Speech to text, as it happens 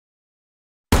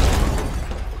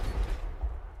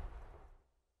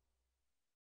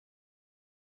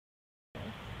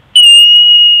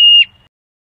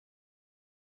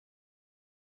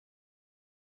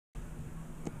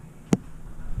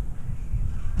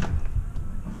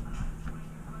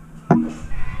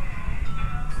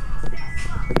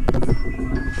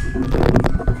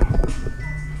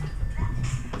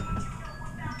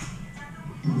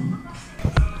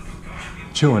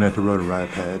chilling at the Rotor Riot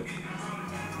pad.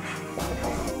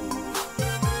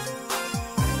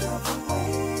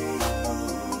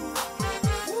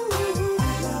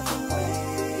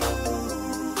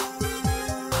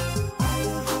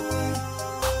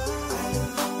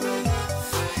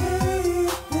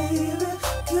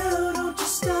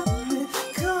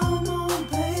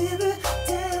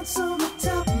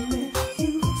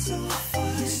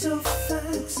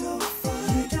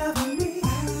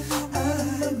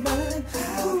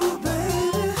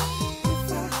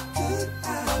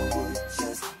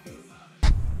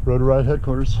 Rotor Riot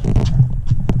headquarters.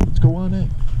 Let's go on in.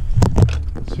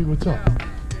 Let's see what's up.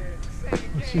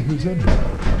 Let's see who's in here.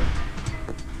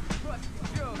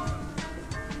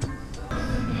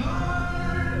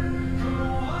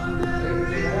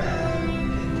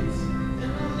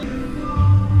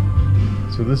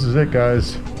 So this is it,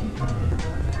 guys.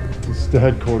 This is the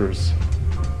headquarters.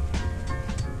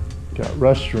 Got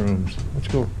restrooms. Let's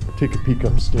go take a peek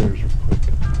upstairs real quick.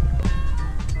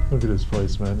 Look at this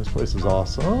place, man. This place is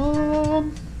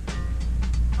awesome.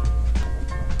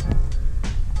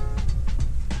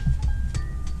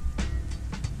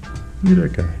 Look at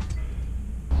that guy.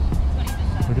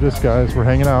 Look at this, guys. We're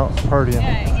hanging out, partying.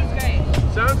 Yeah, he's great.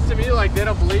 Sounds to me like they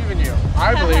don't believe in you.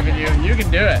 I believe in you. You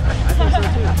can do it. I think so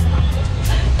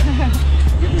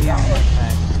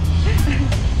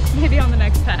too. Maybe on the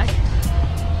next pack.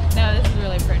 No, this is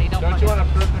really pretty. Don't you want to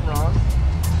prove them wrong?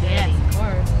 Yes, of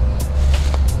course.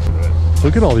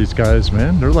 Look at all these guys,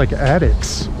 man. They're like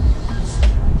addicts.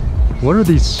 What are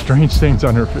these strange things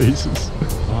on their faces?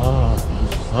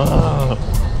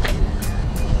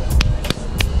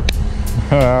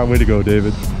 Way to go,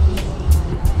 David.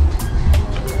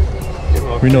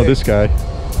 We know this guy.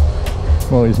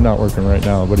 Well, he's not working right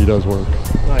now, but he does work.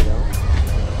 No, I don't.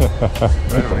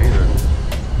 I don't either.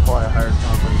 Why I hired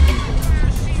company people.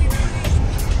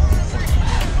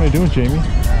 How you doing, Jamie?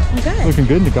 I'm good. Looking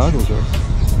good in the goggles there.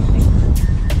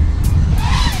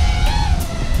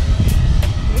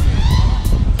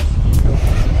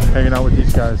 Hanging out with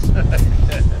these guys.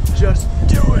 Just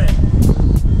do it.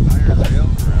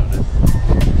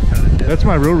 That's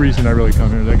my real reason I really come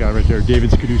here. That guy right there,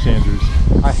 David Skadoosh Andrews.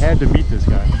 I had to meet this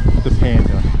guy, the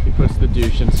panda. He puts the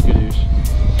douche in skadoosh.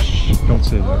 Shh, don't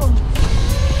say that.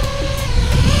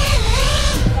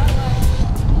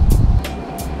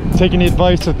 Taking the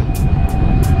advice of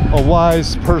a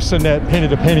wise person that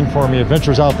painted a painting for me.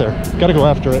 Adventure's out there. Gotta go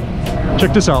after it.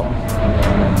 Check this out.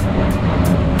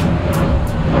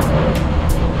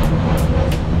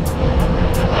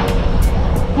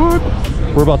 What?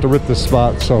 We're about to rip this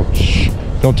spot, so shh,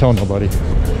 don't tell nobody.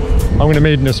 I'm gonna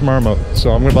maiden this marmot,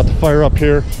 so I'm about to fire up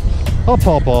here. I'll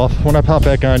pop off. When I pop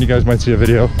back on, you guys might see a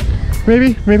video.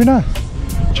 Maybe, maybe not.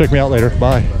 Check me out later.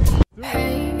 Bye.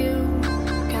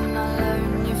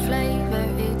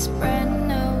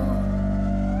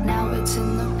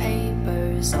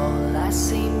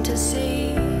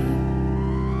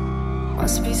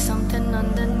 Must be something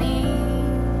underneath.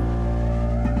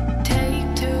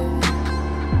 Take two.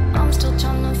 I'm still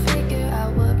trying to figure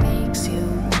out what makes you.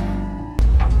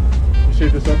 You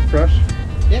shave this up fresh?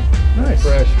 Yeah. Nice.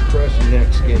 Fresh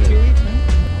neck skin. 2 weeks, man.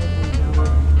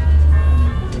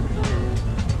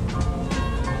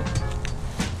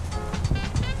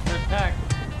 First pack.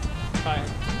 Fine.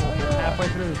 Halfway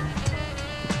through.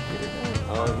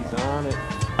 Oh, he's on it.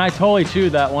 I totally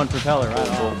chewed that one propeller right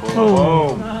off.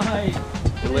 Oh. Nice.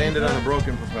 It landed on a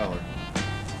broken propeller.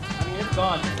 I mean, it's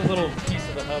gone. Just a little piece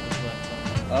of the hub is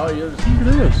left. Oh, you're just... Look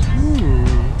at this. Ooh.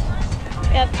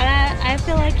 Yep, I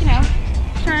feel like, you know,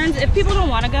 turns. If people don't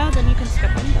want to go, then you can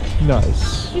skip them. But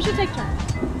Nice. you should take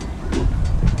turns.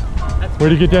 Way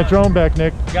to get that drone back,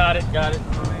 Nick. Got it, got it.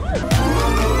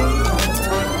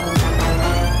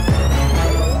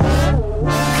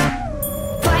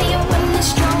 Fire when the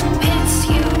storm hits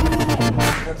you.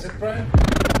 That's it, Brian?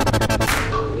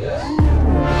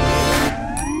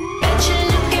 Bet you're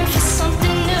looking for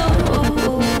something new.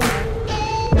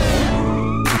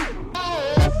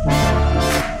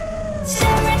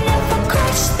 Staring up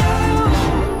across the room.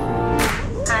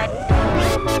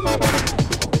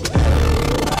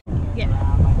 Yeah.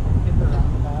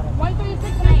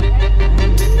 136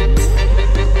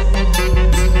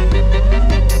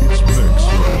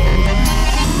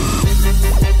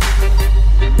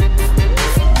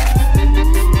 It's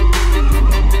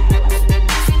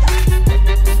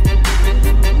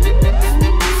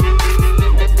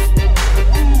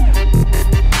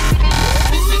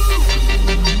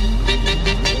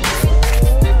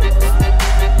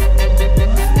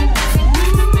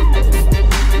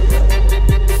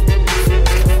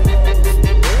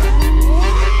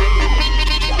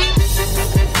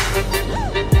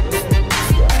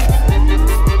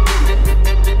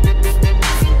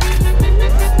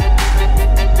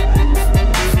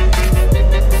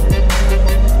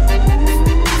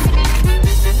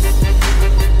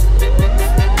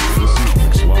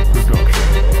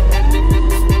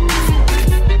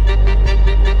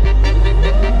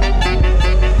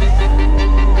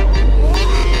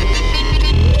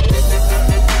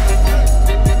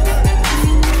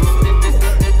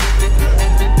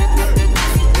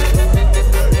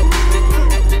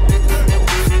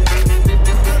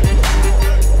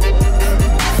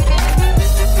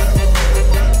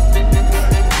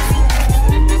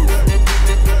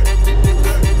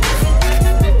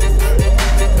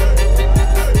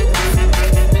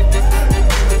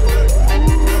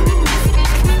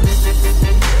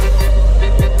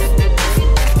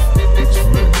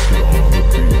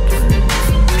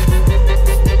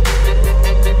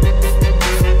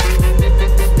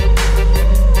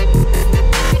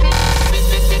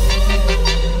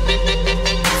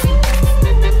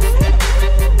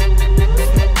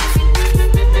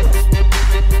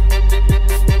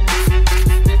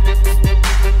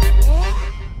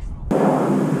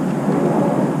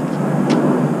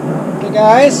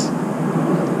Guys,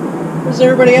 where's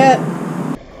everybody at?